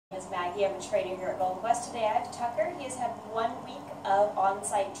is Maggie. I'm a trainer here at Golden West. Today I have Tucker. He has had 1 week of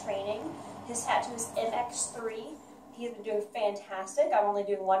on-site training. His tattoo is MX3. He's been doing fantastic. I'm only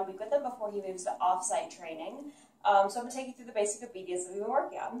doing 1 week with him before he moves to off-site training. So I'm going to take you through the basic obedience that we've been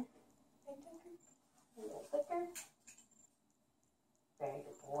working on. A little quicker. Very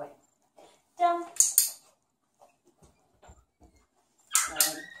good boy. Down.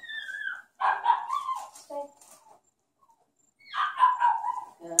 Stay.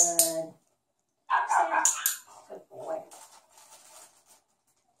 Good. Stand. Good boy.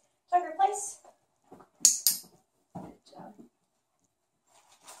 Tucker, place. Good job.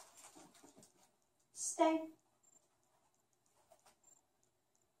 Stay.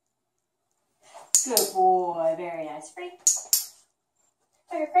 Good boy. Very nice. Free.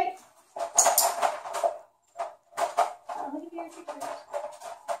 Tucker, great. Look at your fingers.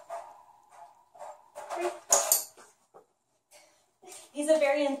 Free. He's a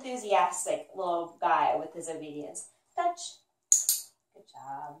very enthusiastic little guy with his obedience. Touch. Good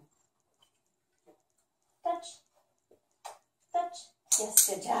job. Touch. Touch. Yes,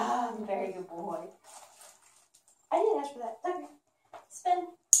 good job. Very good boy. I didn't ask for that. Tucker. Spin.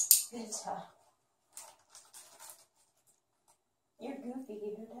 Good job. You're goofy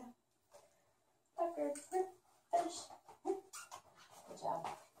here now. Tucker. Finish. Good job.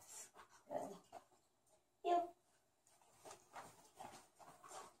 Good. Heel.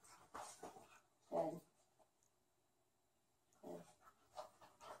 Good. Good.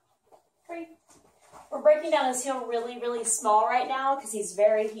 Free. We're breaking down his heel really, really small right now because he is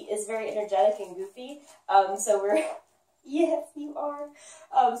very energetic and goofy. So we're, yes, you are.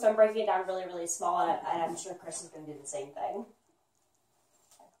 So I'm breaking it down really, really small, and I'm sure Chris is going to do the same thing.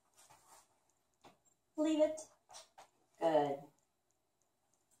 Leave it. Good.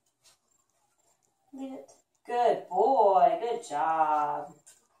 Leave it. Good boy. Good job.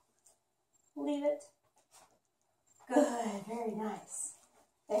 Leave it. Good. Very nice.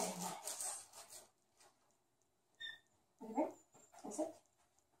 Very nice. Okay. That's it.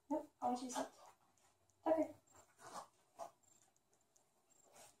 Nope. I'll let you sit. Okay.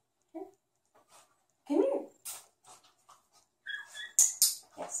 Here. Come here.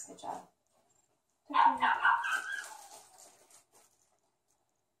 Yes. Good job. Okay.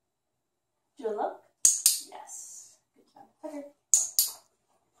 Do a look. Yes. Good job. Okay.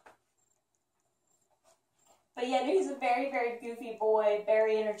 But yeah, he's a very, very goofy boy,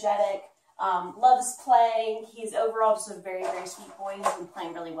 very energetic, loves playing. He's overall just a very, very sweet boy. He's been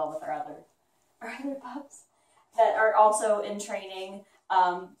playing really well with our other pups that are also in training.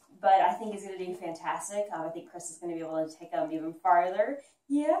 But I think he's going to do fantastic. I think Chris is going to be able to take him even farther.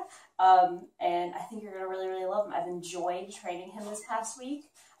 Yeah. And I think you're going to really, really love him. I've enjoyed training him this past week.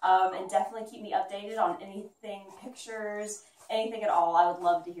 And definitely keep me updated on anything, pictures, anything at all. I would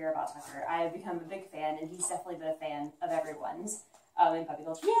love to hear about Tucker. I have become a big fan, and he's definitely been a fan of everyone's in puppy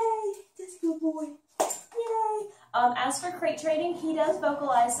culture. Yay! That's a good boy. Yay! As for crate training, he does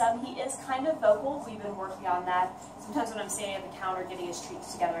vocalize some. He is kind of vocal. We've been working on that. Sometimes when I'm standing at the counter getting his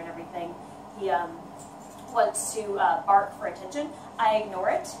treats together and everything, he wants to bark for attention. I ignore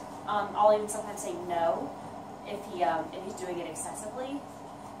it. I'll even sometimes say no if he's doing it excessively.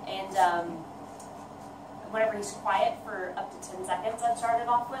 And whenever he's quiet for up to 10 seconds, I've started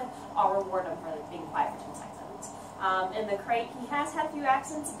off with, I'll reward him for being quiet for 10 seconds. In the crate, he has had a few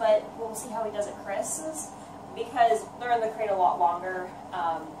accents, but we'll see how he does at Chris's, because they're in the crate a lot longer.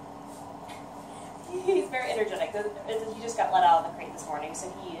 He's very energetic. He just got let out of the crate this morning,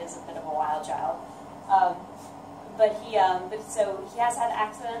 so he is a bit of a wild child. So he has had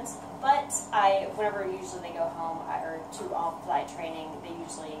accidents, but whenever usually they go home or to off-site training, they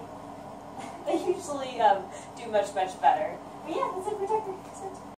usually do much, much better. But yeah, that's it for Tucker.